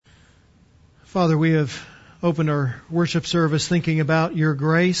Father, we have opened our worship service thinking about your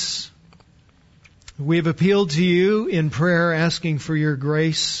grace. We have appealed to you in prayer, asking for your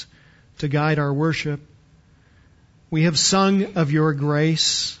grace to guide our worship. We have sung of your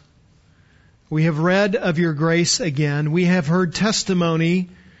grace. We have read of your grace again. We have heard testimony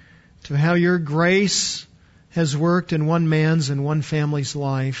to how your grace has worked in one man's and one family's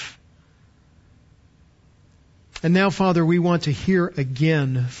life. And now, Father, we want to hear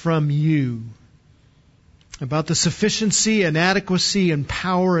again from you about the sufficiency and adequacy and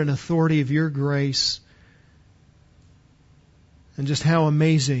power and authority of your grace, and just how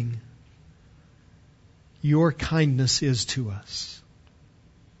amazing your kindness is to us.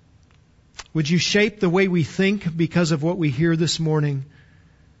 Would you shape the way we think because of what we hear this morning?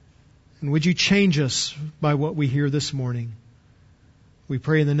 And would you change us by what we hear this morning? We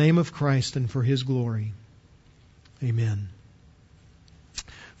pray in the name of Christ and for His glory. Amen.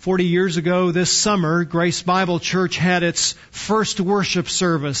 40 years ago this summer, Grace Bible Church had its first worship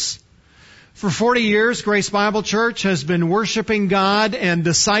service. For 40 years, Grace Bible Church has been worshiping God and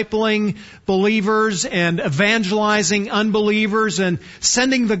discipling believers and evangelizing unbelievers and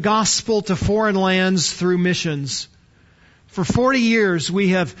sending the gospel to foreign lands through missions. For 40 years, we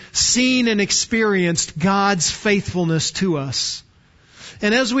have seen and experienced God's faithfulness to us.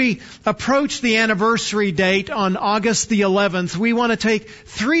 And as we approach the anniversary date on August the 11th, we want to take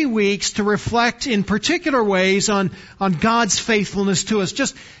 3 weeks to reflect in particular ways on God's faithfulness to us.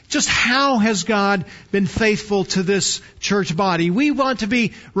 Just how has God been faithful to this church body? We want to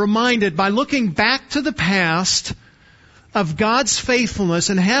be reminded by looking back to the past of God's faithfulness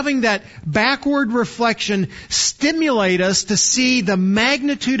and having that backward reflection stimulate us to see the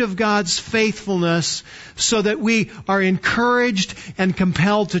magnitude of God's faithfulness so that we are encouraged and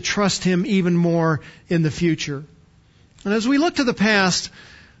compelled to trust Him even more in the future. And as we look to the past,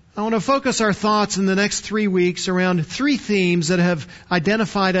 I want to focus our thoughts in the next 3 weeks around 3 themes that have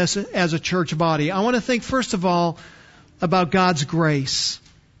identified us as a church body. I want to think first of all about God's grace.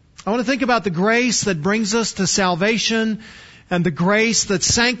 I want to think about the grace that brings us to salvation and the grace that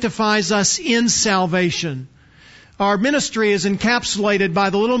sanctifies us in salvation. Our ministry is encapsulated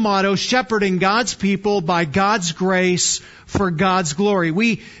by the little motto, shepherding God's people by God's grace for God's glory.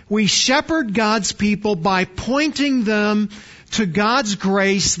 We shepherd God's people by pointing them to God's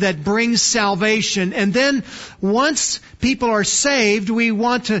grace that brings salvation. And then once people are saved, we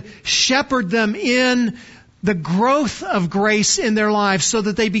want to shepherd them in the growth of grace in their lives so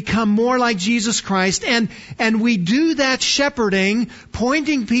that they become more like Jesus Christ. And we do that shepherding,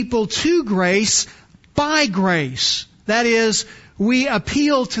 pointing people to grace by grace. That is, we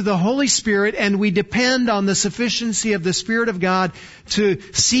appeal to the Holy Spirit and we depend on the sufficiency of the Spirit of God to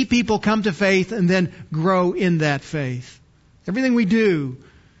see people come to faith and then grow in that faith. Everything we do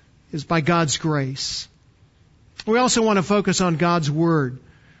is by God's grace. We also want to focus on God's Word,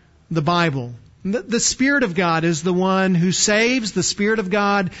 the Bible. The Spirit of God is the one who saves. The Spirit of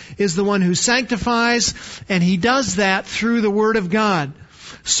God is the one who sanctifies. And He does that through the Word of God.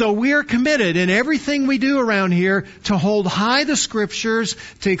 So we are committed in everything we do around here to hold high the Scriptures,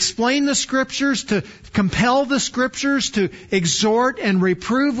 to explain the Scriptures, to compel the Scriptures, to exhort and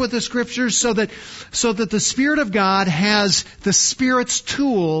reprove with the Scriptures so that the Spirit of God has the Spirit's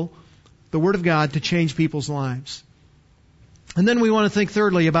tool, the Word of God, to change people's lives. And then we want to think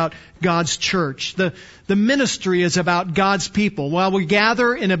thirdly about God's church. The ministry is about God's people. While we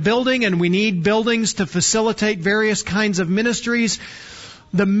gather in a building and we need buildings to facilitate various kinds of ministries,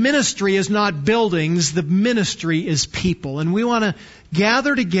 the ministry is not buildings, the ministry is people. And we want to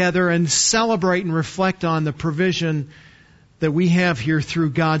gather together and celebrate and reflect on the provision that we have here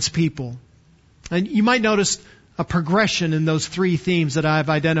through God's people. And you might notice a progression in those 3 themes that I've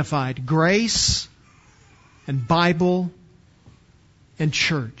identified: grace and Bible and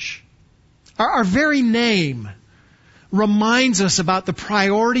church. Our very name reminds us about the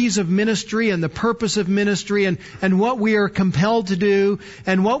priorities of ministry and the purpose of ministry and what we are compelled to do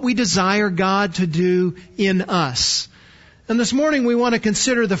and what we desire God to do in us. And this morning we want to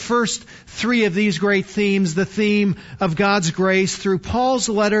consider the first 3 of these great themes, the theme of God's grace through Paul's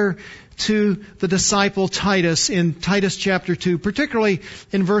letter to the disciple Titus in Titus chapter 2, particularly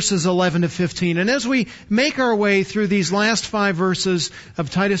in verses 11 to 15. And as we make our way through these last 5 verses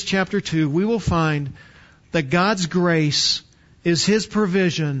of Titus chapter 2, we will find that God's grace is His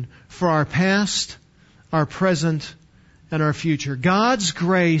provision for our past, our present, and our future. God's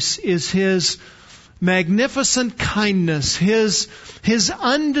grace is His magnificent kindness, His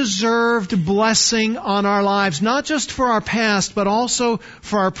undeserved blessing on our lives, not just for our past, but also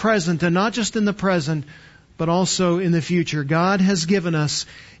for our present, and not just in the present, but also in the future. God has given us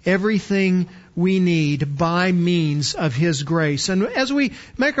everything we need by means of His grace. And as we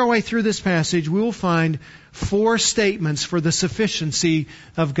make our way through this passage, we will find 4 statements for the sufficiency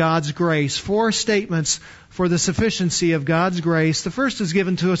of God's grace. 4 statements for the sufficiency of God's grace. The first is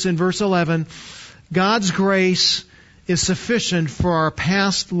given to us in verse 11. God's grace is sufficient for our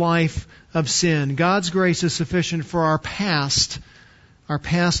past life of sin. God's grace is sufficient for our past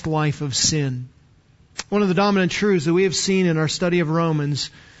life of sin. One of the dominant truths that we have seen in our study of Romans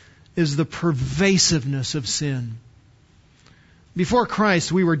is the pervasiveness of sin. Before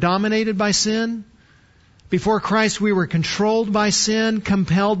Christ, we were dominated by sin. Before Christ, we were controlled by sin,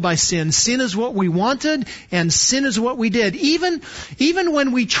 compelled by sin. Sin is what we wanted, and sin is what we did. Even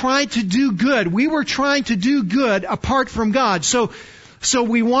when we tried to do good, we were trying to do good apart from God. So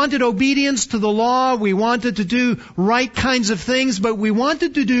we wanted obedience to the law, we wanted to do right kinds of things, but we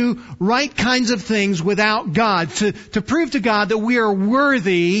wanted to do right kinds of things without God, to prove to God that we are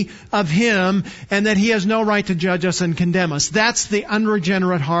worthy of Him and that He has no right to judge us and condemn us. That's the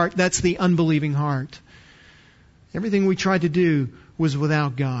unregenerate heart, that's the unbelieving heart. Everything we tried to do was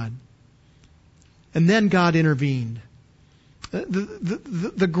without God. And then God intervened.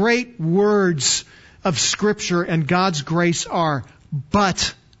 The great words of Scripture and God's grace are,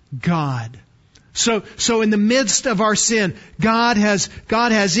 but God. So in the midst of our sin, God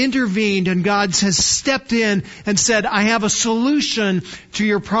has intervened and God has stepped in and said, I have a solution to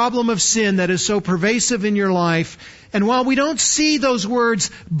your problem of sin that is so pervasive in your life. And while we don't see those words,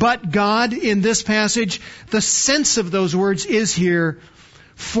 but God, in this passage, the sense of those words is here,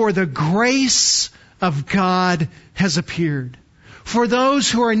 for the grace of God has appeared. For those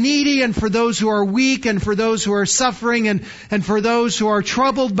who are needy and for those who are weak and for those who are suffering and for those who are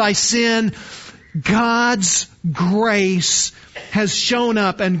troubled by sin, God's grace has shown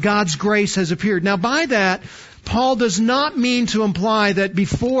up and God's grace has appeared. Now by that, Paul does not mean to imply that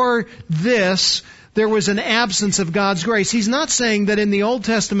before this, there was an absence of God's grace. He's not saying that in the Old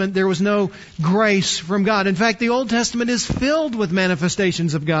Testament there was no grace from God. In fact, the Old Testament is filled with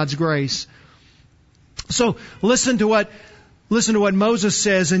manifestations of God's grace. So listen to what Moses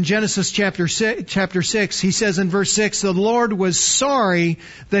says in Genesis chapter 6. He says in verse 6, the Lord was sorry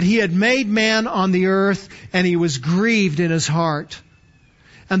that He had made man on the earth, and He was grieved in His heart.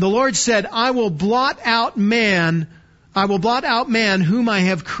 And the Lord said, I will blot out man whom I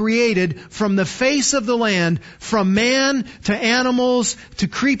have created from the face of the land, from man to animals to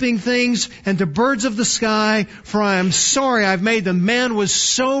creeping things and to birds of the sky, for I am sorry I've made them. Man was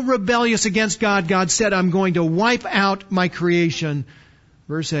so rebellious against God, God said, I'm going to wipe out my creation.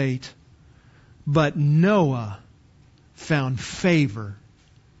 Verse 8, but Noah found favor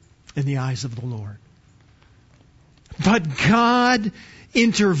in the eyes of the Lord. But God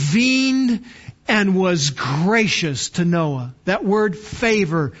intervened and was gracious to Noah. That word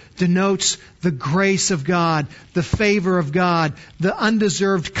favor denotes the grace of God, the favor of God, the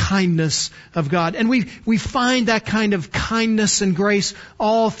undeserved kindness of God. And we find that kind of kindness and grace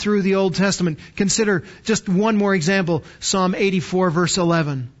all through the Old Testament. Consider just one more example, Psalm 84 verse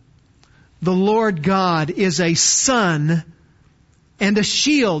 11. The Lord God is a sun and a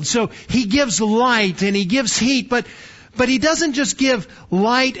shield. So He gives light and He gives heat, but He doesn't just give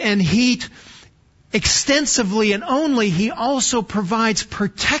light and heat extensively and only, He also provides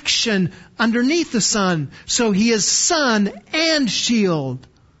protection underneath the sun. So He is sun and shield.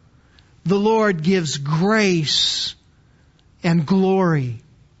 The Lord gives grace and glory.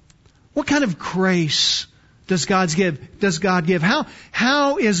 What kind of grace does God give?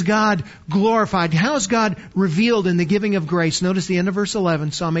 How is God glorified? How is God revealed in the giving of grace? Notice the end of verse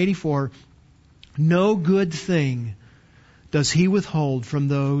 11, Psalm 84. No good thing does He withhold from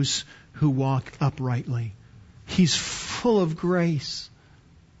those who walk uprightly. He's full of grace.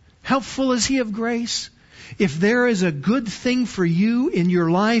 How full is He of grace? If there is a good thing for you in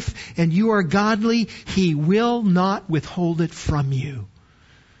your life and you are godly, He will not withhold it from you.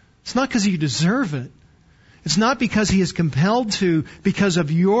 It's not because you deserve it. It's not because He is compelled to, because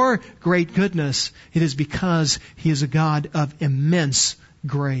of your great goodness. It is because He is a God of immense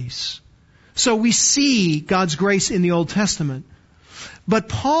grace. So we see God's grace in the Old Testament. But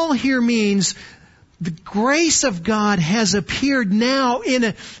Paul here means the grace of God has appeared now in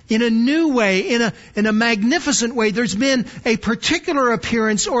a new way, in a magnificent way. There's been a particular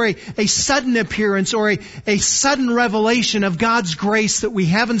appearance or a sudden appearance or a sudden revelation of God's grace that we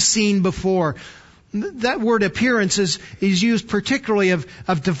haven't seen before. That word appearance is used particularly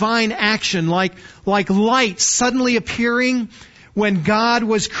of divine action, like light suddenly appearing when God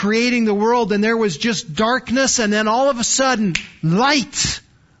was creating the world and there was just darkness, and then all of a sudden light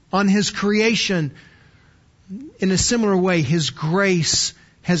on His creation. in a similar way, His grace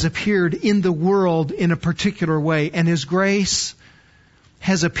has appeared in the world in a particular way. And His grace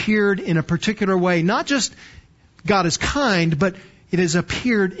has appeared in a particular way. Not just God is kind, but it has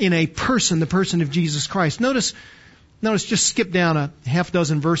appeared in a person, the person of Jesus Christ. Notice, just skip down a half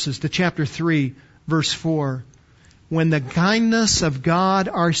dozen verses to chapter 3, verse 4. When the kindness of God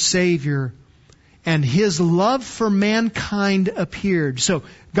our Savior and His love for mankind appeared. So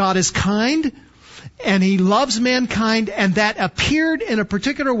God is kind and He loves mankind, and that appeared in a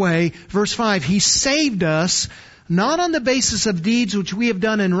particular way. Verse 5, He saved us not on the basis of deeds which we have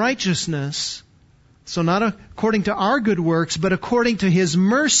done in righteousness, so not according to our good works, but according to His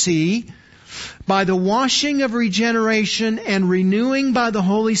mercy, by the washing of regeneration and renewing by the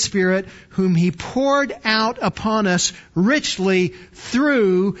Holy Spirit, whom He poured out upon us richly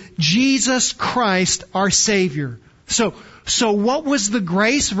through Jesus Christ our Savior. So what was the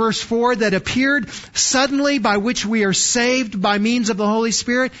grace, verse 4, that appeared suddenly by which we are saved by means of the Holy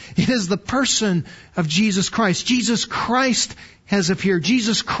Spirit? It is the person of Jesus Christ. Jesus Christ has appeared.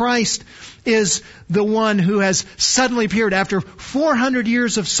 Jesus Christ is the one who has suddenly appeared. After 400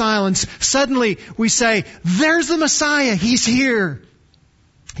 years of silence, suddenly we say, there's the Messiah. He's here.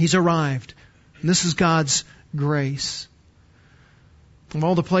 He's arrived. And this is God's grace. Of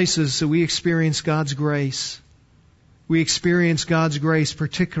all the places that we experience God's grace, we experience God's grace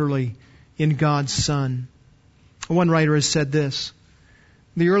particularly in God's Son. One writer has said this: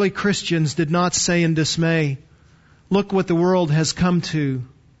 the early Christians did not say in dismay, look what the world has come to,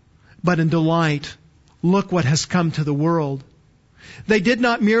 but in delight, look what has come to the world.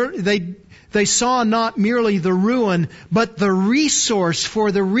 They saw not merely the ruin, but the resource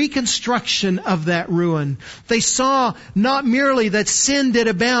for the reconstruction of that ruin. They saw not merely that sin did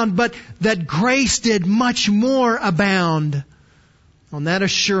abound, but that grace did much more abound. On that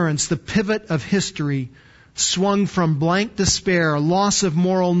assurance, the pivot of history swung from blank despair, loss of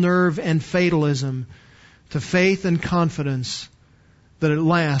moral nerve and fatalism, to faith and confidence that at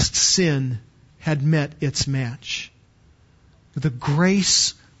last sin had met its match. The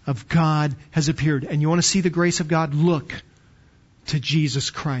grace of God has appeared. And you want to see the grace of God? Look to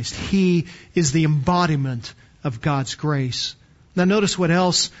Jesus Christ. He is the embodiment of God's grace. Now notice what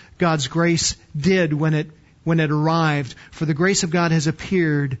else God's grace did when it arrived. For the grace of God has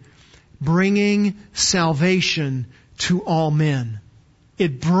appeared, bringing salvation to all men.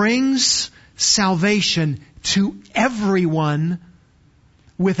 It brings salvation to everyone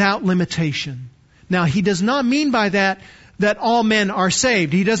without limitation. Now, He does not mean by that all men are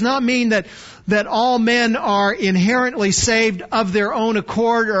saved. He does not mean that all men are inherently saved of their own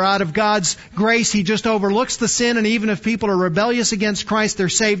accord or out of God's grace. He just overlooks the sin, and even if people are rebellious against Christ, they're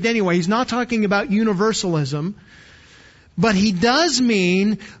saved anyway. He's not talking about universalism. But He does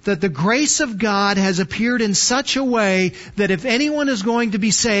mean that the grace of God has appeared in such a way that if anyone is going to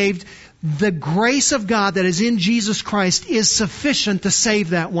be saved, the grace of God that is in Jesus Christ is sufficient to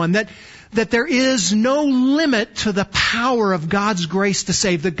save that one. That there is no limit to the power of God's grace to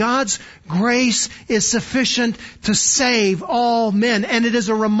save. That God's grace is sufficient to save all men. And it is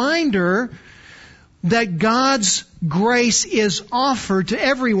a reminder that God's grace is offered to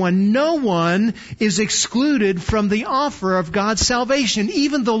everyone. No one is excluded from the offer of God's salvation.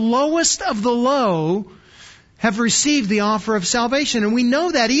 Even the lowest of the low have received the offer of salvation. And we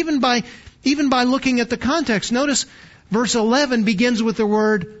know that even by looking at the context. Notice verse 11 begins with the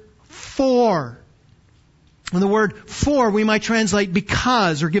word for. And the word for we might translate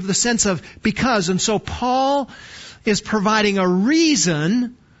because, or give the sense of because. And so Paul is providing a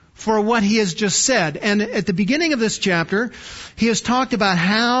reason for what he has just said. And at the beginning of this chapter, he has talked about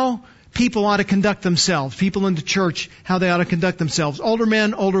how people ought to conduct themselves. People in the church, how they ought to conduct themselves. Older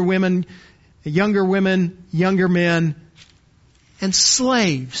men, older women, younger women, younger men, and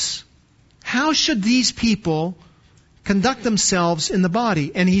slaves. How should these people conduct themselves in the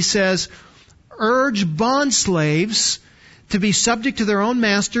body? And he says, urge bondslaves to be subject to their own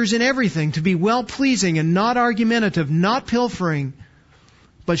masters in everything, to be well-pleasing and not argumentative, not pilfering,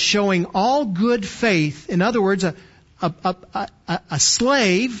 but showing all good faith. In other words, a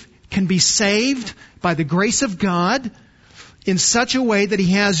slave can be saved by the grace of God in such a way that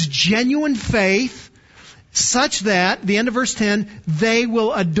he has genuine faith, such that, the end of verse 10, they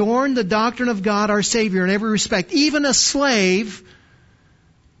will adorn the doctrine of God our Savior in every respect. Even a slave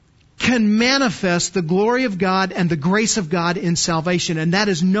can manifest the glory of God and the grace of God in salvation. And that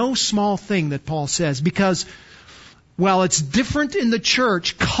is no small thing that Paul says, because while it's different in the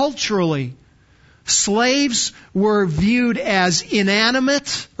church culturally, slaves were viewed as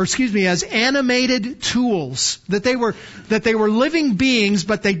as animated tools, that they were living beings,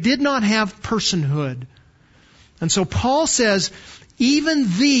 but they did not have personhood. And so Paul says, even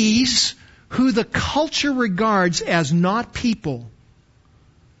these who the culture regards as not people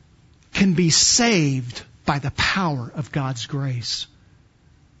can be saved by the power of God's grace.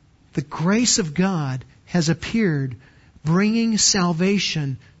 The grace of God has appeared, bringing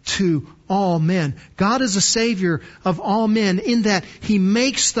salvation to all men. God is a Savior of all men in that He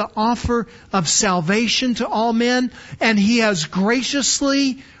makes the offer of salvation to all men, and He has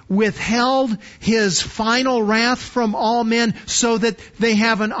graciously withheld His final wrath from all men so that they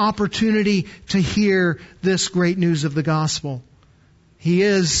have an opportunity to hear this great news of the gospel. He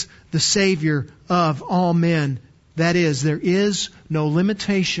is the Savior of all men. That is, there is no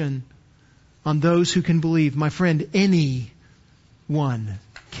limitation on those who can believe. My friend, anyone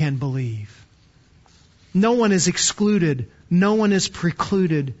can believe. No one is excluded. No one is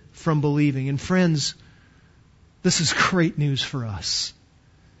precluded from believing. And friends, this is great news for us.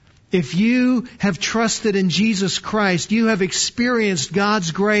 If you have trusted in Jesus Christ, you have experienced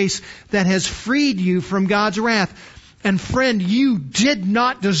God's grace that has freed you from God's wrath. And friend, you did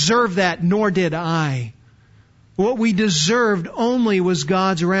not deserve that, nor did I. What we deserved only was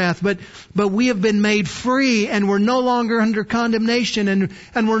God's wrath. But we have been made free, and we're no longer under condemnation,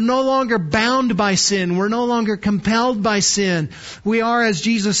 and we're no longer bound by sin. We're no longer compelled by sin. We are, as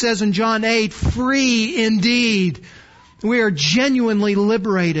Jesus says in John 8, free indeed. We are genuinely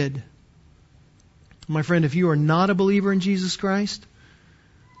liberated. My friend, if you are not a believer in Jesus Christ,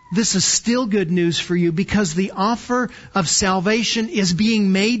 this is still good news for you because the offer of salvation is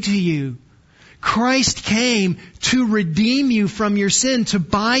being made to you. Christ came to redeem you from your sin, to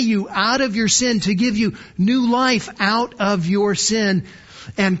buy you out of your sin, to give you new life out of your sin.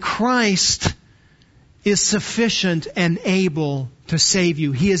 And Christ is sufficient and able to save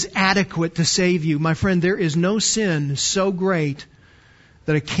you. He is adequate to save you. My friend, there is no sin so great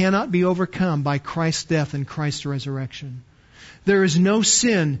that it cannot be overcome by Christ's death and Christ's resurrection. There is no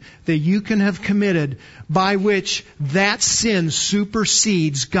sin that you can have committed by which that sin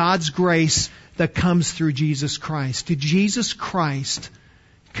supersedes God's grace that comes through Jesus Christ. Jesus Christ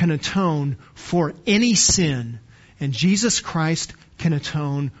can atone for any sin, and Jesus Christ can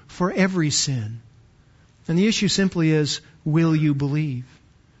atone for every sin. And the issue simply is, will you believe?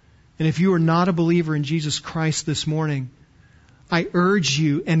 And if you are not a believer in Jesus Christ this morning, I urge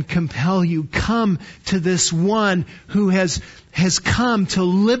you and compel you, come to this one who has come to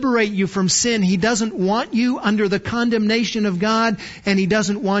liberate you from sin. He doesn't want you under the condemnation of God, and He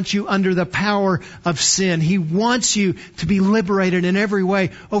doesn't want you under the power of sin. He wants you to be liberated in every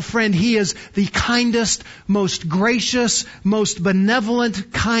way. Oh friend, He is the kindest, most gracious, most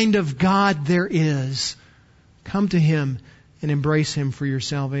benevolent kind of God there is. Come to Him and embrace Him for your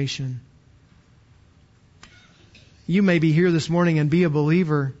salvation. You may be here this morning and be a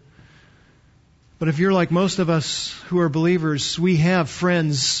believer, but if you're like most of us who are believers, we have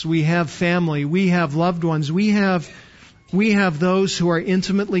friends, we have family, we have loved ones, we have those who are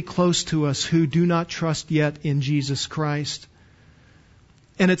intimately close to us who do not trust yet in Jesus Christ.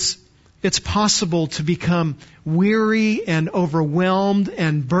 And it's possible to become weary and overwhelmed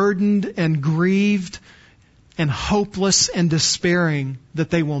and burdened and grieved and hopeless and despairing that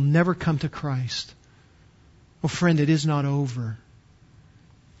they will never come to Christ. Well, friend, it is not over.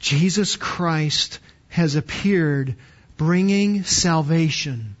 Jesus Christ has appeared bringing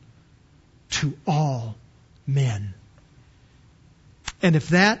salvation to all men. And if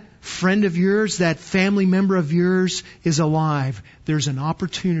that friend of yours, that family member of yours is alive, there's an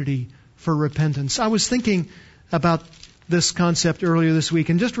opportunity for repentance. I was thinking about this concept earlier this week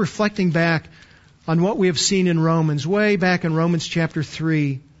and just reflecting back on what we have seen in Romans. Way back in Romans chapter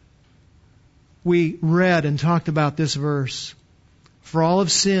 3, we read and talked about this verse. For all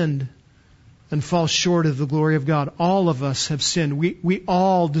have sinned and fall short of the glory of God. All of us have sinned. We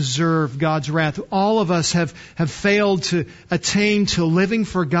all deserve God's wrath. All of us have failed to attain to living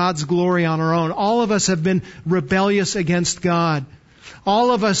for God's glory on our own. All of us have been rebellious against God. All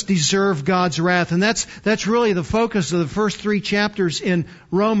of us deserve God's wrath. And that's really the focus of the first 3 chapters in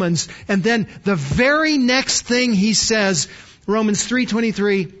Romans. And then the very next thing he says, Romans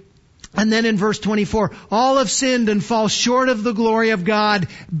 3:23, and then in verse 24, all have sinned and fall short of the glory of God,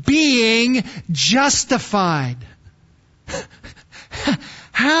 being justified.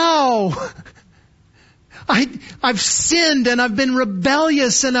 How? I've sinned and I've been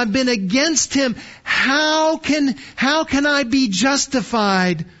rebellious and I've been against Him. How can I be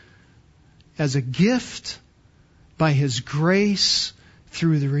justified? As a gift by His grace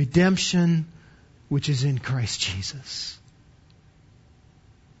through the redemption which is in Christ Jesus.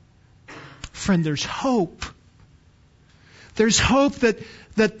 Friend, there's hope. There's hope that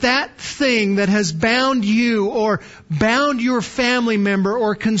thing that has bound you or bound your family member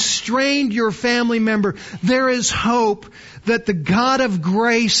or constrained your family member, there is hope that the God of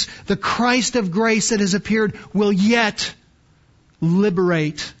grace, the Christ of grace that has appeared, will yet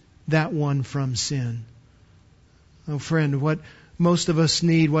liberate that one from sin. Oh friend, what most of us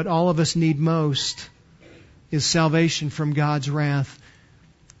need, what all of us need most, is salvation from God's wrath.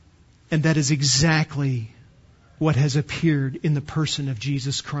 And that is exactly what has appeared in the person of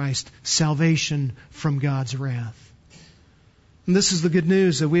Jesus Christ. Salvation from God's wrath. And this is the good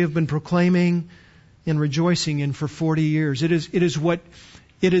news that we have been proclaiming and rejoicing in for 40 years. It is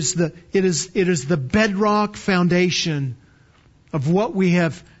the bedrock foundation of what we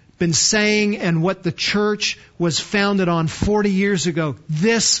have been saying and what the church was founded on 40 years ago.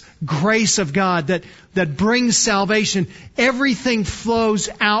 This grace of God that brings salvation. Everything flows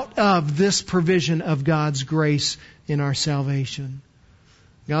out of this provision of God's grace in our salvation.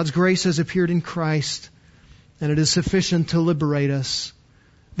 God's grace has appeared in Christ, and it is sufficient to liberate us.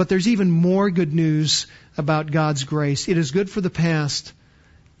 But there's even more good news about God's grace. It is good for the past,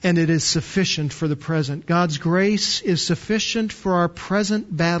 and it is sufficient for the present. God's grace is sufficient for our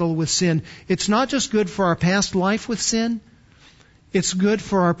present battle with sin. It's not just good for our past life with sin. It's good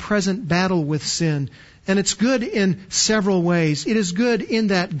for our present battle with sin. And it's good in several ways. It is good in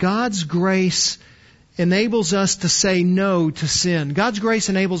that God's grace enables us to say no to sin. God's grace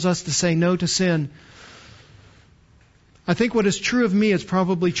enables us to say no to sin. I think what is true of me is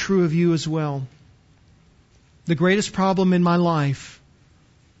probably true of you as well. The greatest problem in my life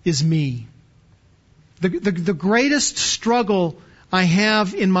is me. The greatest struggle I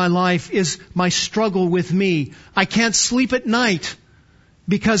have in my life is my struggle with me. I can't sleep at night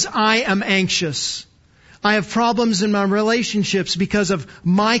because I am anxious. I have problems in my relationships because of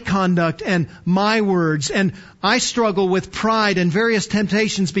my conduct and my words. And I struggle with pride and various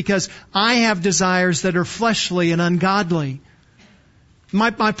temptations because I have desires that are fleshly and ungodly.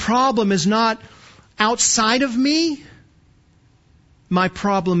 My problem is not outside of me. My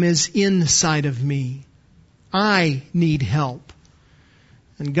problem is inside of me. I need help.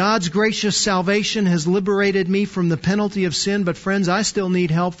 And God's gracious salvation has liberated me from the penalty of sin. But friends, I still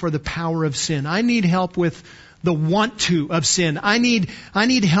need help for the power of sin. I need help with the want to of sin. I need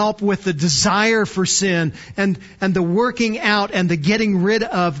help with the desire for sin and the working out and the getting rid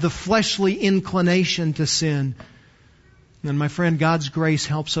of the fleshly inclination to sin. And my friend, God's grace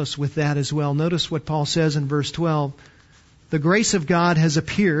helps us with that as well. Notice what Paul says in verse 12. The grace of God has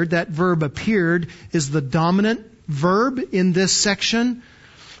appeared. That verb appeared is the dominant verb in this section.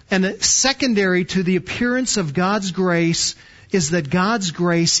 And secondary to the appearance of God's grace is that God's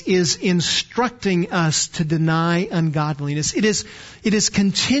grace is instructing us to deny ungodliness. It is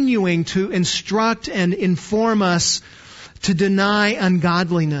continuing to instruct and inform us to deny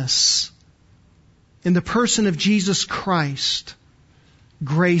ungodliness. In the person of Jesus Christ,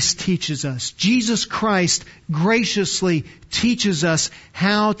 grace teaches us. Jesus Christ graciously teaches us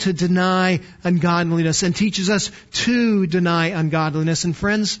how to deny ungodliness and teaches us to deny ungodliness. And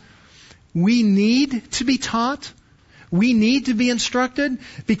friends, we need to be taught. We need to be instructed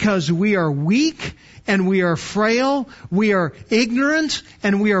because we are weak and we are frail, we are ignorant,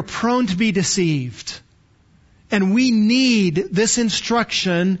 and we are prone to be deceived. And we need this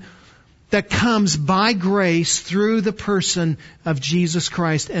instruction that comes by grace through the person of Jesus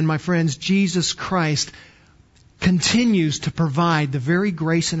Christ. And my friends, Jesus Christ continues to provide the very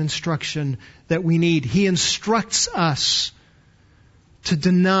grace and instruction that we need. He instructs us to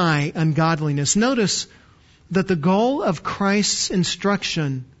deny ungodliness. Notice that the goal of Christ's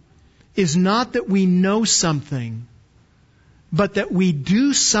instruction is not that we know something, but that we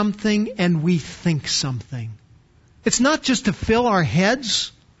do something and we think something. It's not just to fill our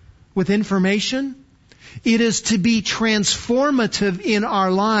heads with information. It is to be transformative in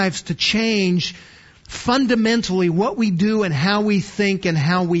our lives, to change fundamentally what we do and how we think and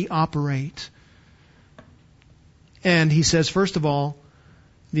how we operate. And he says, first of all,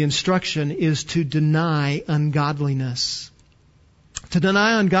 the instruction is to deny ungodliness. To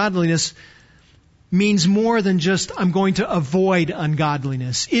deny ungodliness means more than just, I'm going to avoid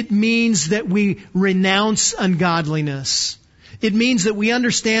ungodliness. It means that we renounce ungodliness. It means that we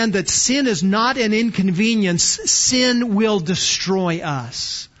understand that sin is not an inconvenience. Sin will destroy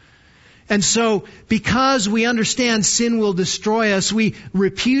us. And so, because we understand sin will destroy us, we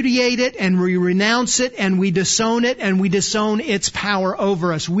repudiate it and we renounce it and we disown it and we disown its power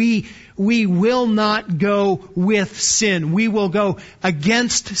over us. We will not go with sin. We will go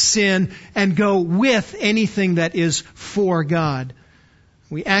against sin and go with anything that is for God.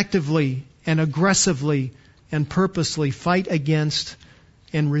 We actively and aggressively and purposely fight against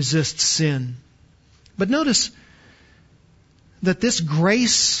and resist sin. But notice that this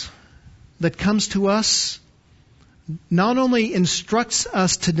grace that comes to us not only instructs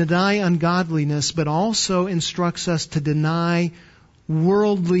us to deny ungodliness, but also instructs us to deny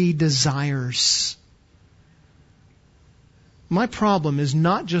worldly desires. My problem is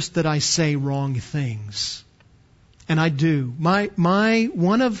not just that I say wrong things, and I do.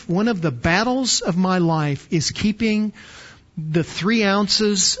 One of the battles of my life is keeping the 3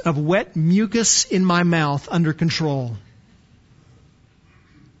 ounces of wet mucus in my mouth under control.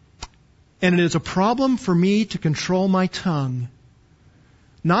 And it is a problem for me to control my tongue,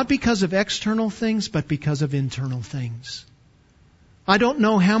 not because of external things, but because of internal things. I don't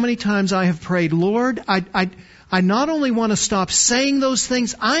know how many times I have prayed, Lord, I not only want to stop saying those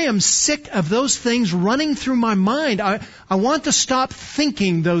things, I am sick of those things running through my mind. I want to stop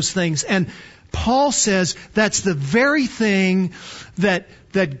thinking those things. And Paul says that's the very thing that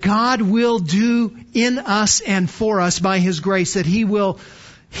God will do in us and for us by His grace, that He will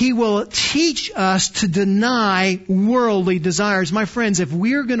teach us to deny worldly desires. My friends, if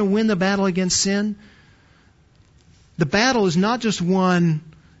we're going to win the battle against sin, the battle is not just won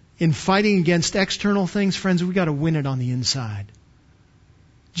in fighting against external things. Friends, we've got to win it on the inside.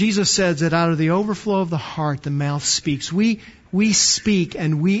 Jesus says that out of the overflow of the heart, the mouth speaks. We speak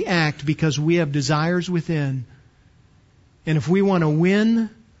and we act because we have desires within. And if we want to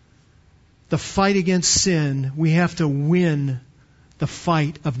win the fight against sin, we have to win the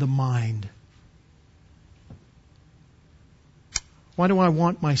fight of the mind. Why do I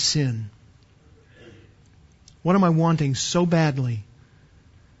want my sin? What am I wanting so badly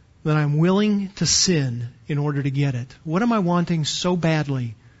that I'm willing to sin in order to get it? What am I wanting so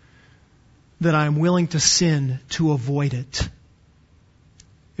badly that I'm willing to sin to avoid it?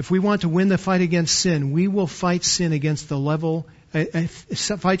 If we want to win the fight against sin, we will fight sin against the level,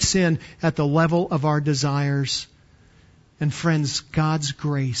 fight sin at the level of our desires. And friends, God's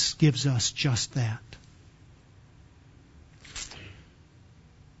grace gives us just that.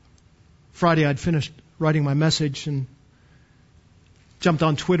 Friday I'd finished writing my message and jumped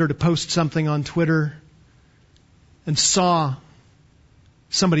on Twitter to post something on Twitter and saw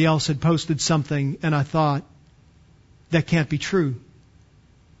somebody else had posted something, and I thought, that can't be true.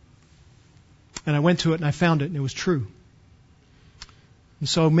 And I went to it and I found it, and it was true. And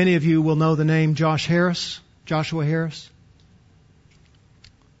so many of you will know the name Joshua Harris.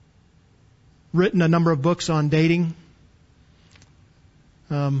 Written a number of books on dating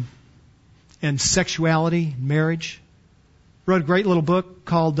and sexuality, marriage. Wrote a great little book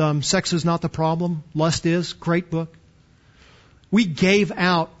called Sex is Not the Problem, Lust Is. Great book. We gave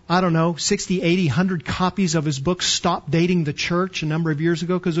out, 60, 80, 100 copies of his book, Stop Dating the Church, a number of years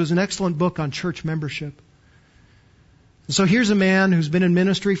ago, because it was an excellent book on church membership. And so here's a man who's been in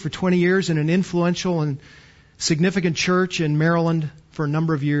ministry for 20 years in an influential and significant church in Maryland for a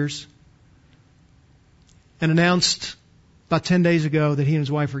number of years, and announced about 10 days ago that he and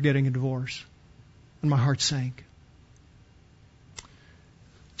his wife are getting a divorce. And my heart sank.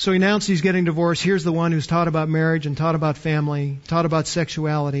 So he announced he's getting divorced. Here's the one who's taught about marriage and taught about family, taught about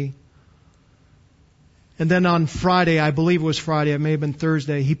sexuality. And then on Friday, I believe it was Friday, it may have been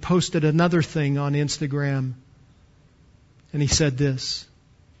Thursday, he posted another thing on Instagram. And he said this: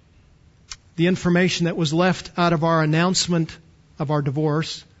 the information that was left out of our announcement of our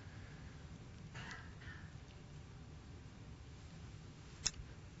divorce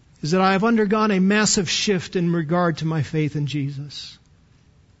is that I have undergone a massive shift in regard to my faith in Jesus.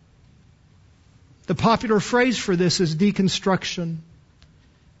 The popular phrase for this is deconstruction.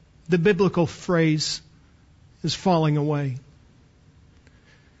 The biblical phrase is falling away.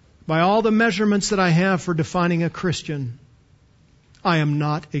 By all the measurements that I have for defining a Christian, I am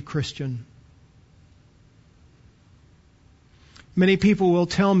not a Christian. Many people will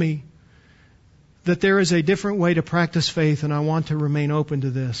tell me that there is a different way to practice faith, and I want to remain open to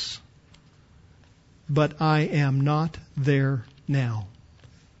this. But I am not there now.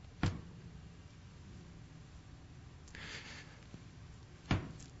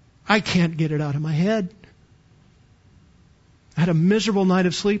 I can't get it out of my head. I had a miserable night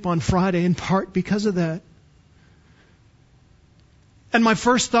of sleep on Friday, in part because of that. And my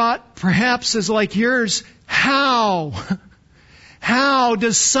first thought, perhaps, is like yours: how? How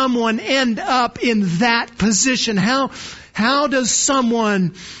does someone end up in that position? How does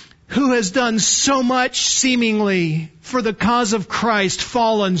someone who has done so much seemingly for the cause of Christ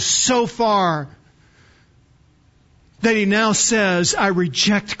fallen so far that he now says, I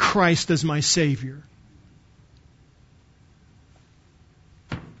reject Christ as my Savior?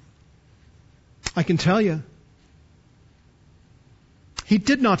 I can tell you, He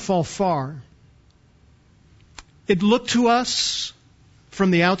did not fall far. It looked to us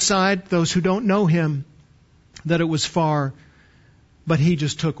from the outside, those who don't know him, that it was far, but he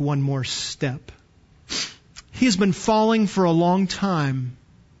just took one more step. He's been falling for a long time.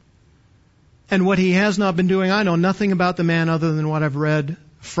 And what he has not been doing, I know nothing about the man other than what I've read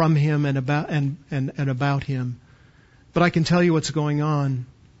from him and about him. But I can tell you what's going on.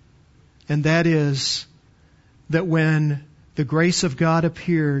 And that is that when the grace of God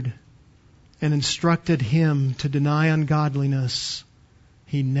appeared and instructed him to deny ungodliness,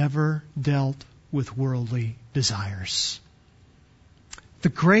 he never dealt with worldly desires. The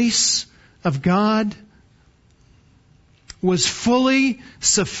grace of God was fully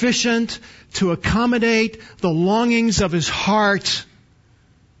sufficient to accommodate the longings of his heart,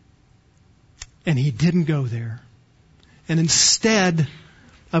 and he didn't go there. And instead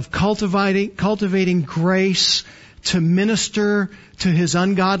of cultivating grace to minister to his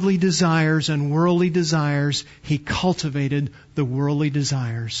ungodly desires and worldly desires, he cultivated the worldly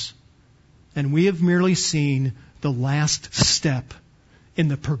desires. And we have merely seen the last step in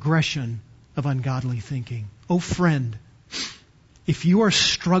the progression of ungodly thinking. Oh friend, if you are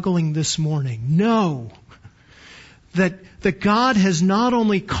struggling this morning, know that God has not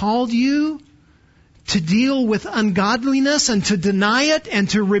only called you to deal with ungodliness and to deny it and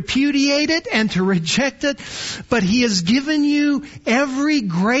to repudiate it and to reject it, but He has given you every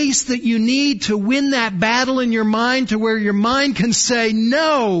grace that you need to win that battle in your mind to where your mind can say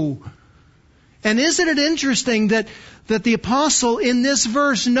no. And isn't it interesting that the apostle in this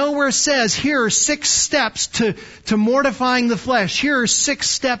verse nowhere says, here are 6 steps to mortifying the flesh. Here are 6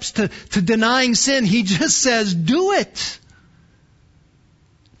 steps to denying sin. He just says, do it.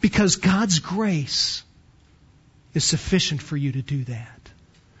 Because God's grace is sufficient for you to do that.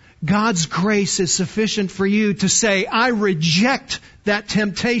 God's grace is sufficient for you to say, I reject that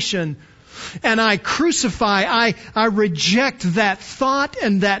temptation. And I crucify, I reject that thought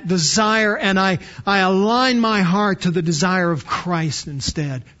and that desire, and I align my heart to the desire of Christ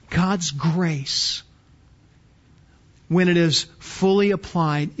instead. God's grace, when it is fully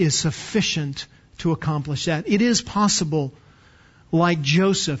applied, is sufficient to accomplish that. It is possible, like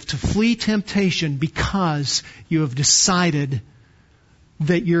Joseph, to flee temptation because you have decided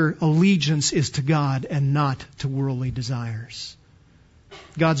that your allegiance is to God and not to worldly desires.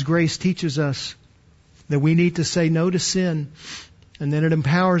 God's grace teaches us that we need to say no to sin, and then it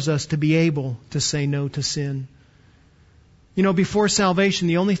empowers us to be able to say no to sin. You know, before salvation,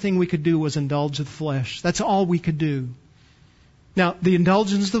 the only thing we could do was indulge the flesh. That's all we could do. Now, the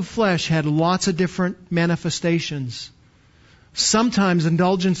indulgence of the flesh had lots of different manifestations. Sometimes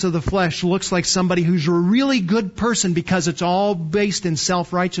indulgence of the flesh looks like somebody who's a really good person because it's all based in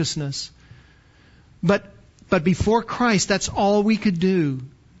self-righteousness. But before Christ, that's all we could do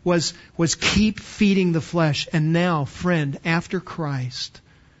was keep feeding the flesh. And now, friend, after Christ,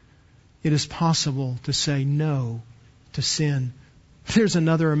 it is possible to say no to sin. There's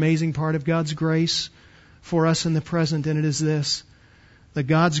another amazing part of God's grace for us in the present, and it is this: that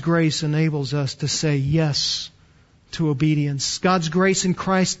God's grace enables us to say yes to obedience. God's grace in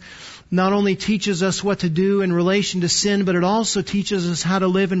Christ not only teaches us what to do in relation to sin, but it also teaches us how to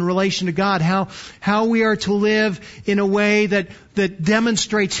live in relation to God, how we are to live in a way that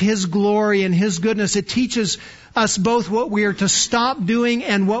demonstrates His glory and His goodness. It teaches us both what we are to stop doing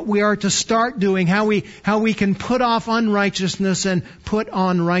and what we are to start doing, how we can put off unrighteousness and put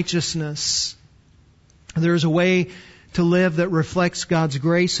on righteousness. There is a way to live that reflects God's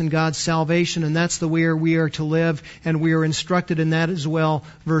grace and God's salvation, and that's the way we are to live, and we are instructed in that as well.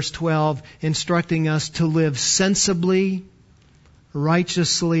 Verse 12, instructing us to live sensibly,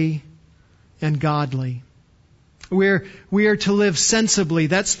 righteously, and godly. We are to live sensibly.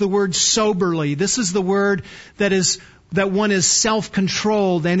 That's the word soberly. This is the word that one is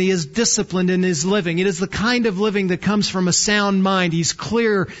self-controlled and he is disciplined in his living. It is the kind of living that comes from a sound mind. He's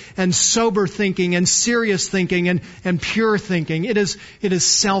clear and sober thinking and serious thinking and pure thinking. It is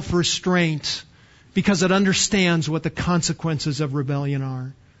self-restraint because it understands what the consequences of rebellion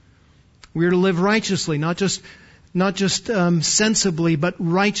are. We are to live righteously, not just sensibly, but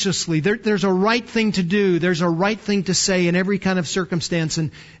righteously. There's a right thing to do. There's a right thing to say in every kind of circumstance.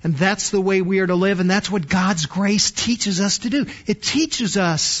 And that's the way we are to live. And that's what God's grace teaches us to do. It teaches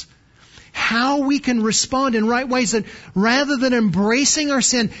us how we can respond in right ways, that rather than embracing our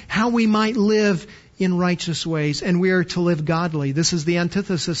sin, how we might live in righteous ways. And we are to live godly. This is the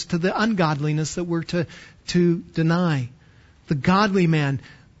antithesis to the ungodliness that we're to deny. The godly man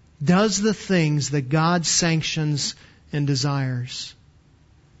does the things that God sanctions and desires.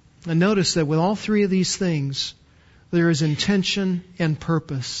 And notice that with all 3 of these things, there is intention and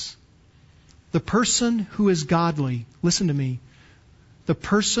purpose. The person who is godly, listen to me, the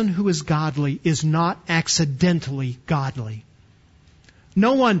person who is godly is not accidentally godly.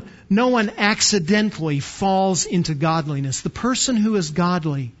 No one accidentally falls into godliness. The person who is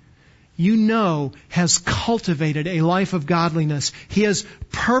godly, you know, has cultivated a life of godliness. He has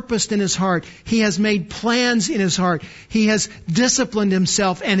purposed in his heart. He has made plans in his heart. He has disciplined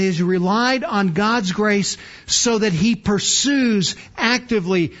himself and has relied on God's grace so that he pursues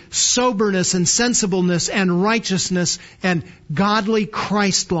actively soberness and sensibleness and righteousness and godly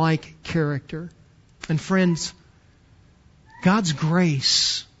Christ-like character. And friends, God's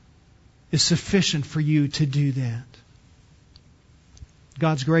grace is sufficient for you to do that.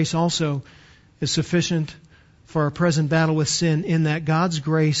 God's grace also is sufficient for our present battle with sin in that God's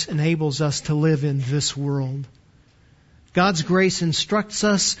grace enables us to live in this world. God's grace instructs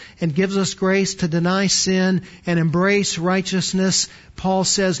us and gives us grace to deny sin and embrace righteousness. Paul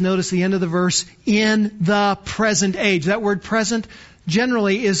says, notice the end of the verse, in the present age. That word present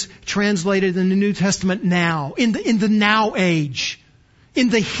generally is translated in the New Testament now, in the now age, in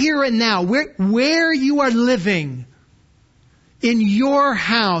the here and now, where you are living, in your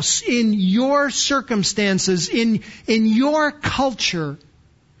house, in your circumstances, in your culture.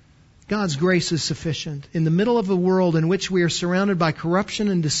 God's grace is sufficient. In the middle of a world in which we are surrounded by corruption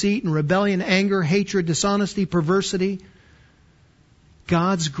and deceit and rebellion, anger, hatred, dishonesty, perversity,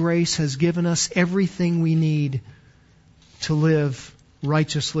 God's grace has given us everything we need to live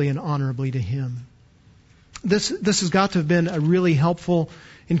righteously and honorably to Him. This has got to have been a really helpful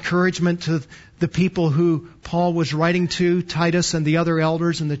encouragement to the people who Paul was writing to, Titus and the other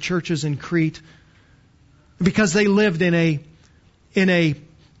elders in the churches in Crete, because they lived in a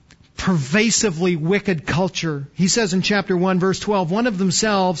pervasively wicked culture. He says in chapter 1, verse 12, one of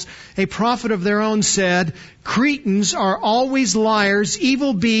themselves, a prophet of their own, said, Cretans are always liars,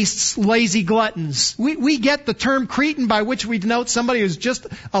 evil beasts, lazy gluttons. We get the term Cretan, by which we denote somebody who's just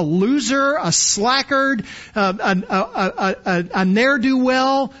a loser, a slackard, a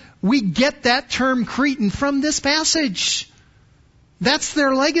ne'er-do-well. We get that term Cretan from this passage. That's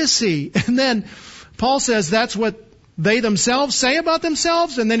their legacy. And then Paul says that's what they themselves say about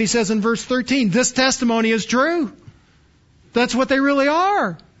themselves. And then he says in verse 13, this testimony is true. That's what they really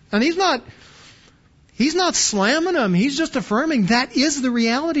are. And he's not slamming them. He's just affirming that is the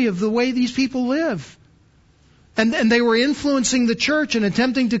reality of the way these people live. And they were influencing the church and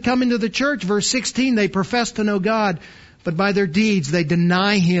attempting to come into the church. Verse 16, they profess to know God, but by their deeds they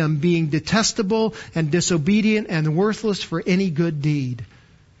deny Him, being detestable and disobedient and worthless for any good deed.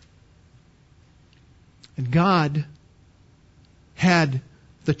 And God had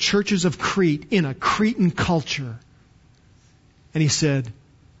the churches of Crete in a Cretan culture. And He said,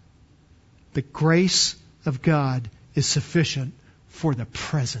 the grace of God is sufficient for the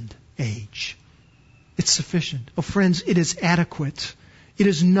present age. It's sufficient. Oh, friends, it is adequate. It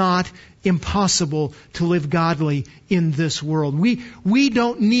is not impossible to live godly in this world. We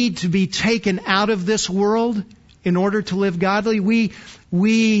don't need to be taken out of this world in order to live godly.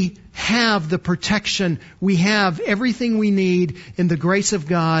 We have the protection. We have everything we need in the grace of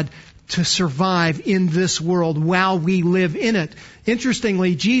God to survive in this world while we live in it.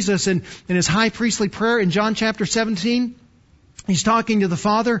 Interestingly, Jesus in His high priestly prayer in John chapter 17, He's talking to the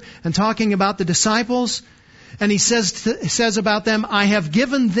Father and talking about the disciples. And He says about them, I have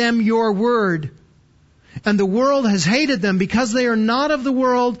given them your word, and the world has hated them because they are not of the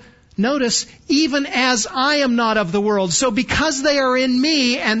world. Notice, even as I am not of the world. So because they are in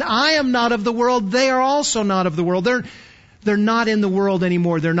me and I am not of the world, they are also not of the world. They're not in the world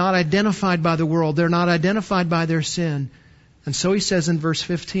anymore. They're not identified by the world. They're not identified by their sin. And so He says in verse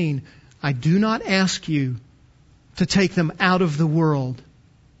 15, I do not ask you to take them out of the world.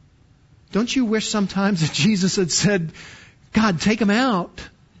 Don't you wish sometimes that Jesus had said, God, take them out?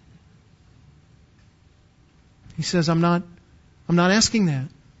 He says, I'm not asking that.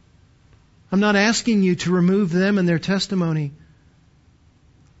 I'm not asking you to remove them and their testimony.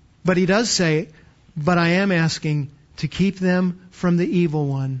 But He does say, but I am asking to keep them from the evil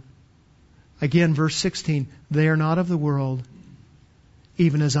one. Again, verse 16, they are not of the world,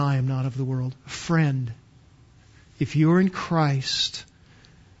 even as I am not of the world. Friend, if you're in Christ,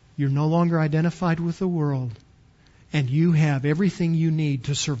 you're no longer identified with the world, and you have everything you need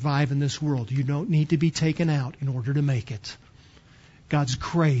to survive in this world. You don't need to be taken out in order to make it. God's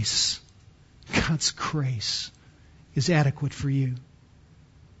grace is adequate for you.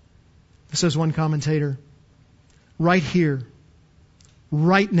 Says one commentator, right here,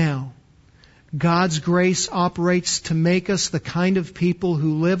 right now, God's grace operates to make us the kind of people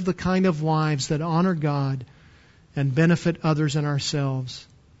who live the kind of lives that honor God and benefit others and ourselves.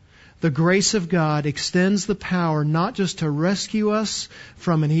 The grace of God extends the power not just to rescue us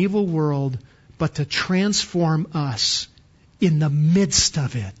from an evil world, but to transform us in the midst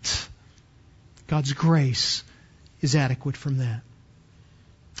of it. God's grace is adequate from that.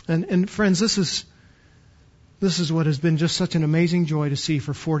 And friends, this is what has been just such an amazing joy to see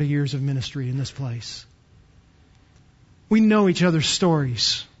for 40 years of ministry in this place. We know each other's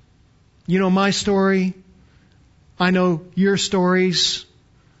stories. You know my story. I know your stories.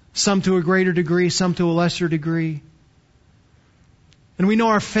 Some to a greater degree, some to a lesser degree. And we know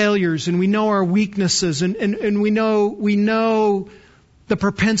our failures and we know our weaknesses and we know the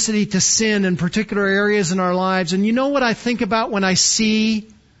propensity to sin in particular areas in our lives. And you know what I think about when I see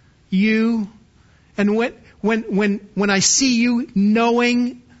you? And when I see you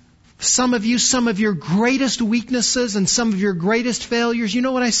knowing some of your greatest weaknesses and some of your greatest failures, you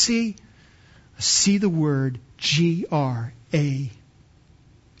know what I see? I see the word Grace.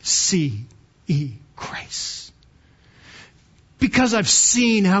 Grace. Because I've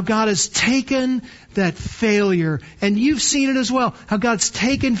seen how God has taken that failure, and you've seen it as well, how God's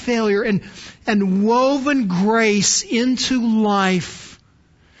taken failure and woven grace into life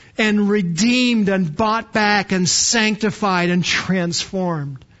and redeemed and bought back and sanctified and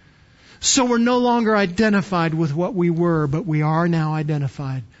transformed. So we're no longer identified with what we were, but we are now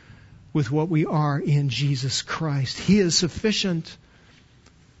identified with what we are in Jesus Christ. He is sufficient.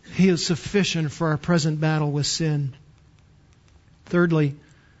 He is sufficient for our present battle with sin. Thirdly,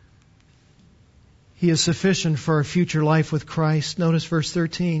 He is sufficient for our future life with Christ. Notice verse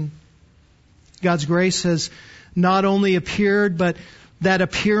 13. God's grace has not only appeared, but that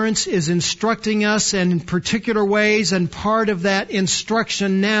appearance is instructing us in particular ways, and part of that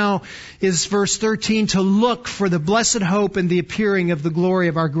instruction now is verse 13, to look for the blessed hope and the appearing of the glory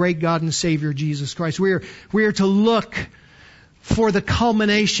of our great God and Savior Jesus Christ. We are to look for the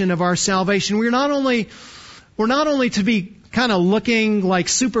culmination of our salvation. We're not only to be kind of looking like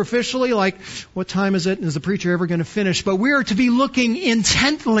superficially, like what time is it? Is the preacher ever going to finish? But we are to be looking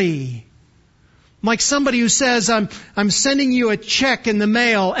intently. Like somebody who says, I'm sending you a check in the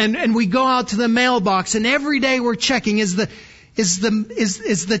mail, and we go out to the mailbox, and every day we're checking, is the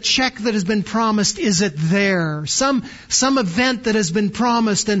check that has been promised, is it there? Some event that has been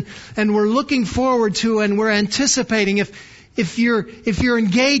promised and we're looking forward to and we're anticipating. If you're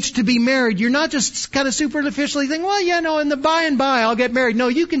engaged to be married, you're not just kind of superficially thinking, well, yeah, no, in the by and by I'll get married. No,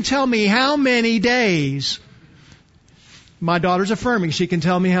 you can tell me how many days. My daughter's affirming she can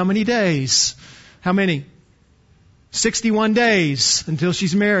tell me how many days. How many? 61 days until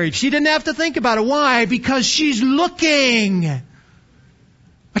she's married. She didn't have to think about it. Why? Because she's looking.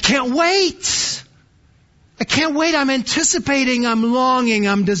 I can't wait. I'm anticipating. I'm longing.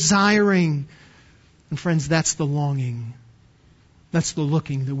 I'm desiring. And friends, that's the longing. That's the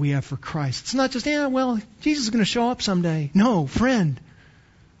looking that we have for Christ. It's not just, Jesus is going to show up someday. No, friend.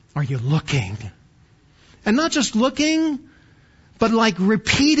 Are you looking? And not just looking, but like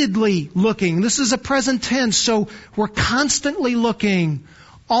repeatedly looking. This is a present tense, so we're constantly looking,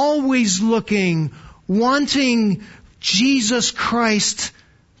 always looking, wanting Jesus Christ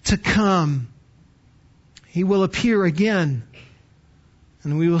to come. He will appear again,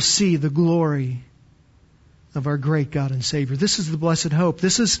 and we will see the glory of our great God and Savior. This is the blessed hope.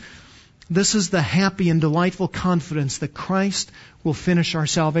 This is the happy and delightful confidence that Christ will finish our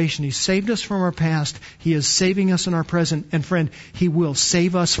salvation. He saved us from our past. He is saving us in our present. And friend, He will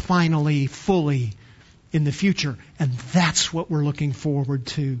save us finally, fully in the future. And that's what we're looking forward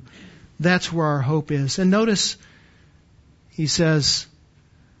to. That's where our hope is. And notice, he says,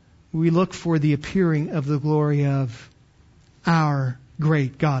 we look for the appearing of the glory of our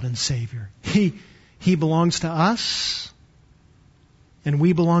great God and Savior. He belongs to us, and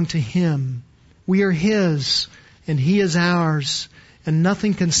we belong to Him. We are His, and He is ours, and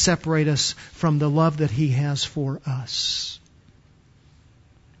nothing can separate us from the love that He has for us.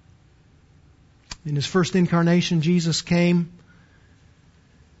 In His first incarnation, Jesus came,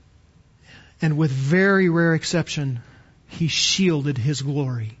 and with very rare exception, He shielded His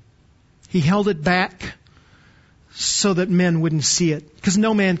glory. He held it back so that men wouldn't see it, because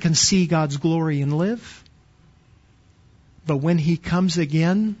no man can see God's glory and live. But when He comes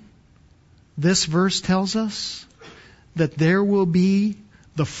again, this verse tells us that there will be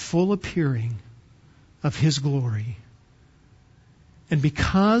the full appearing of His glory. And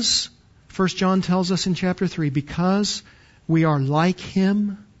because, 1 John tells us in chapter 3, because we are like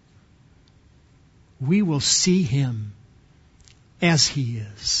Him, we will see Him as He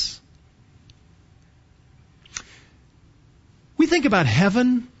is. We think about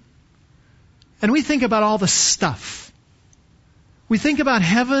heaven, and we think about all the stuff. We think about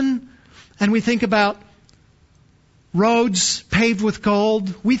heaven, and we think about roads paved with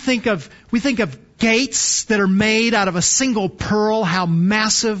gold. We think of gates that are made out of a single pearl. How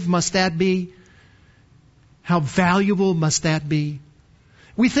massive must that be? How valuable must that be?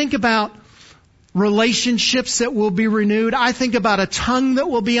 We think about relationships that will be renewed. I think about a tongue that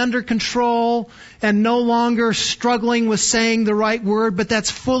will be under control and no longer struggling with saying the right word, but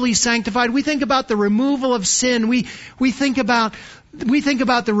that's fully sanctified. We think about the removal of sin. We think about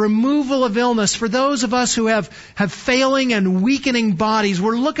the removal of illness. For those of us who have failing and weakening bodies,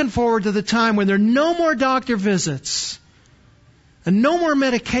 we're looking forward to the time when there are no more doctor visits and no more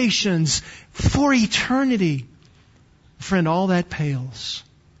medications for eternity. Friend, all that pales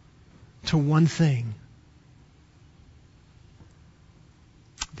to one thing: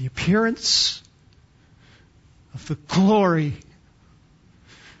 the appearance of the glory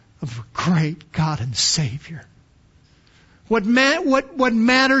of a great God and Savior. What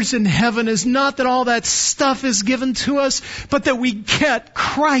matters in heaven is not that all that stuff is given to us, but that we get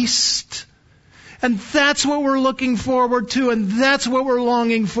Christ. And that's what we're looking forward to, and that's what we're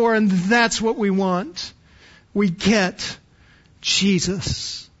longing for, and that's what we want. We get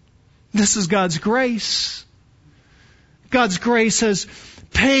Jesus. This is God's grace. God's grace has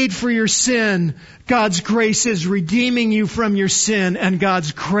paid for your sin. God's grace is redeeming you from your sin, and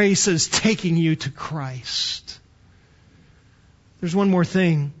God's grace is taking you to Christ. There's one more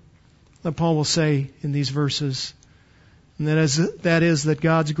thing that Paul will say in these verses, and that is that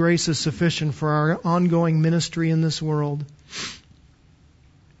God's grace is sufficient for our ongoing ministry in this world.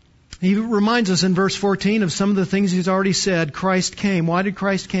 He reminds us in verse 14 of some of the things he's already said. Christ came. Why did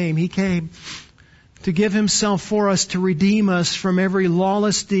Christ came? He came to give Himself for us, to redeem us from every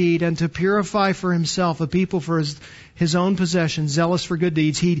lawless deed, and to purify for Himself a people for His own possession, zealous for good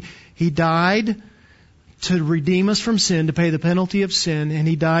deeds. He died to redeem us from sin, to pay the penalty of sin, and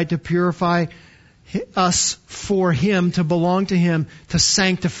He died to purify us for Him, to belong to Him, to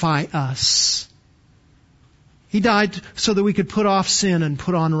sanctify us. He died so that we could put off sin and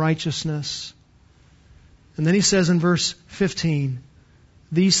put on righteousness. And then he says in verse 15,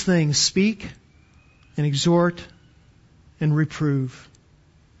 these things speak and exhort and reprove.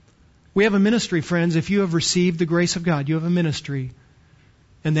 We have a ministry, friends. If you have received the grace of God, you have a ministry.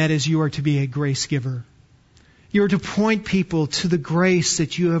 And that is, you are to be a grace giver. You are to point people to the grace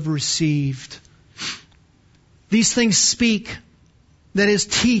that you have received. These things speak. That is,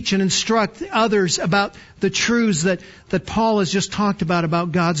 teach and instruct others about the truths that Paul has just talked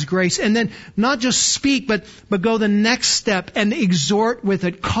about God's grace. And then not just speak, but go the next step and exhort with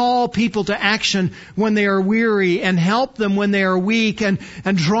it. Call people to action when they are weary, and help them when they are weak, and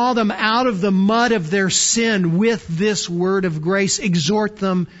draw them out of the mud of their sin with this word of grace. Exhort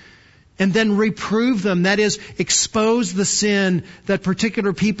them. And then reprove them. That is, expose the sin that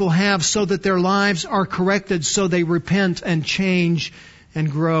particular people have so that their lives are corrected, so they repent and change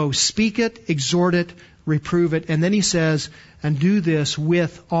and grow. Speak it, exhort it, reprove it. And then he says, and do this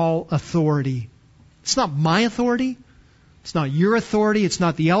with all authority. It's not my authority. It's not your authority. It's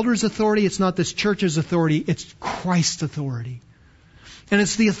not the elders' authority. It's not this church's authority. It's Christ's authority. And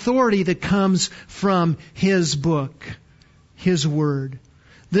it's the authority that comes from His book, His Word.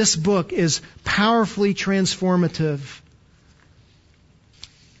 This book is powerfully transformative.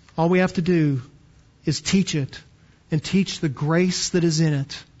 All we have to do is teach it, and teach the grace that is in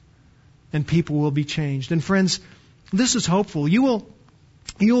it, and people will be changed. And friends, this is hopeful. You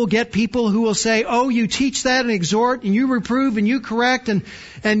will get people who will say, oh, you teach that and exhort, and you reprove, and you correct, and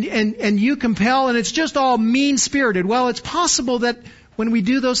you compel, and it's just all mean-spirited. Well, it's possible that when we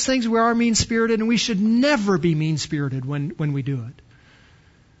do those things, we are mean-spirited, and we should never be mean-spirited when we do it.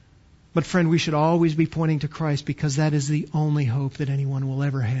 But friend, we should always be pointing to Christ, because that is the only hope that anyone will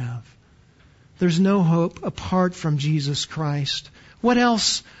ever have. There's no hope apart from Jesus Christ. What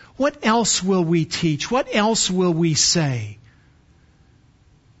else will we teach? What else will we say?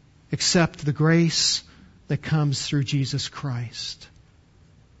 Except the grace that comes through Jesus Christ.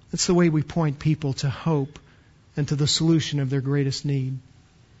 That's the way we point people to hope and to the solution of their greatest need.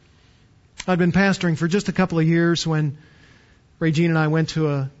 I'd been pastoring for just a couple of years when Regina and I went to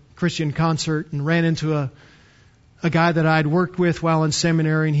a Christian concert and ran into a guy that I'd worked with while in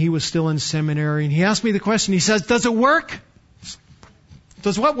seminary, and he was still in seminary. And he asked me the question, he says, does it work?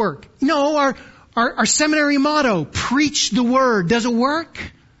 Does what work? No, our seminary motto, preach the word. Does it work?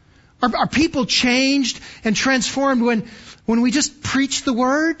 Are people changed and transformed when we just preach the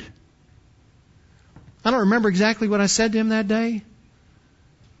word? I don't remember exactly what I said to him that day.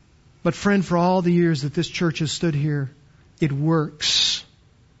 But friend, for all the years that this church has stood here, it works.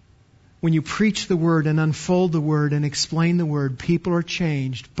 when you preach the Word and unfold the Word and explain the Word, people are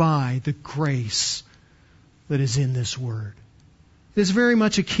changed by the grace that is in this Word. It is very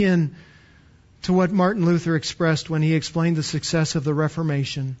much akin to what Martin Luther expressed when he explained the success of the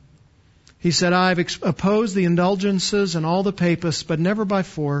Reformation. He said, I've opposed the indulgences and all the papists, but never by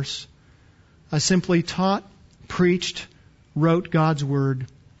force. I simply taught, preached, wrote God's Word.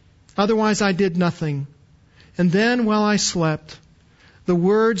 Otherwise I did nothing. And then while I slept, the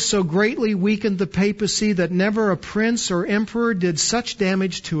Word so greatly weakened the papacy that never a prince or emperor did such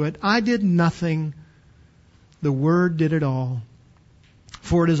damage to it. I did nothing. The Word did it all.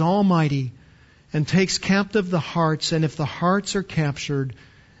 For it is almighty and takes captive the hearts, and if the hearts are captured,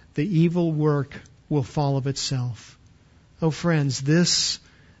 the evil work will fall of itself. Oh friends, this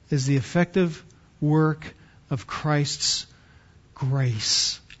is the effective work of Christ's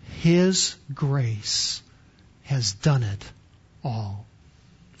grace. His grace has done it all.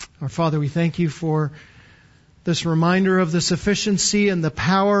 Our Father, we thank you for this reminder of the sufficiency and the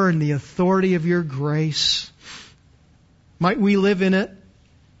power and the authority of your grace. Might we live in it?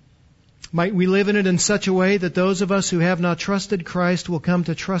 Might we live in it in such a way that those of us who have not trusted Christ will come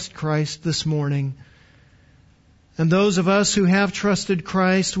to trust Christ this morning. And those of us who have trusted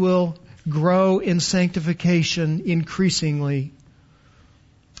Christ will grow in sanctification increasingly.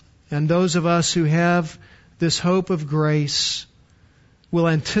 And those of us who have this hope of grace will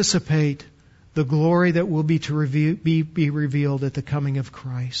anticipate the glory that will be revealed at the coming of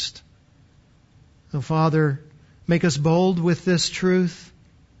Christ. So, Father, make us bold with this truth.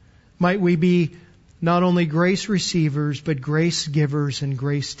 Might we be not only grace receivers, but grace givers and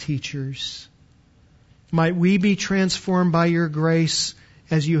grace teachers. Might we be transformed by your grace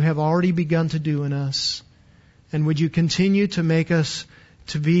as you have already begun to do in us. And would you continue to make us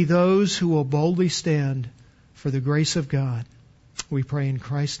to be those who will boldly stand for the grace of God. We pray in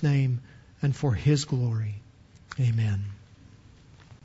Christ's name and for His glory. Amen.